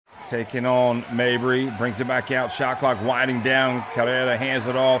taking on Mabry. Brings it back out. Shot clock winding down. Carrera hands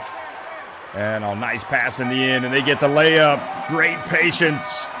it off. And a nice pass in the end. And they get the layup. Great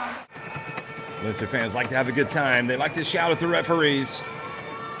patience. Valencia fans like to have a good time. They like to shout at the referees.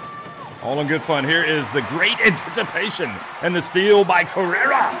 All in good fun. Here is the great anticipation. And the steal by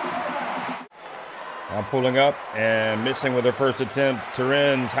Carrera. Now pulling up and missing with her first attempt.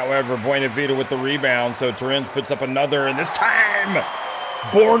 Terens, however, Buenavida with the rebound. So Terens puts up another, and this time,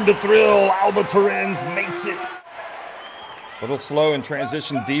 born to thrill, Alba Terens makes it. A little slow in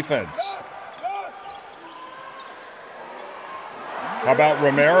transition defense. How about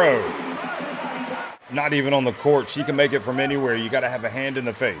Romero? Not even on the court. She can make it from anywhere. You got to have a hand in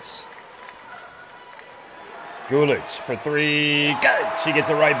the face. Gulic for three. Good. She gets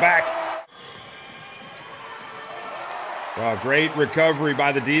it right back. Wow, great recovery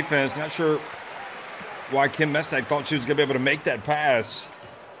by the defense. Not sure why Kim Mestak thought she was going to be able to make that pass.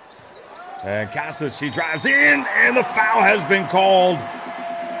 And Casas, she drives in, and the foul has been called.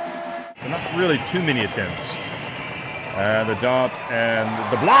 So not really too many attempts. And the dump and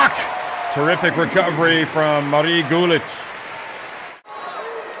the block. Terrific recovery from Marie Gulic.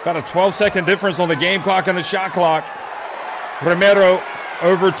 About a 12-second difference on the game clock and the shot clock. Romero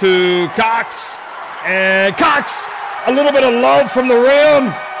over to Cox. And Cox! A little bit of love from the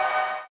rim.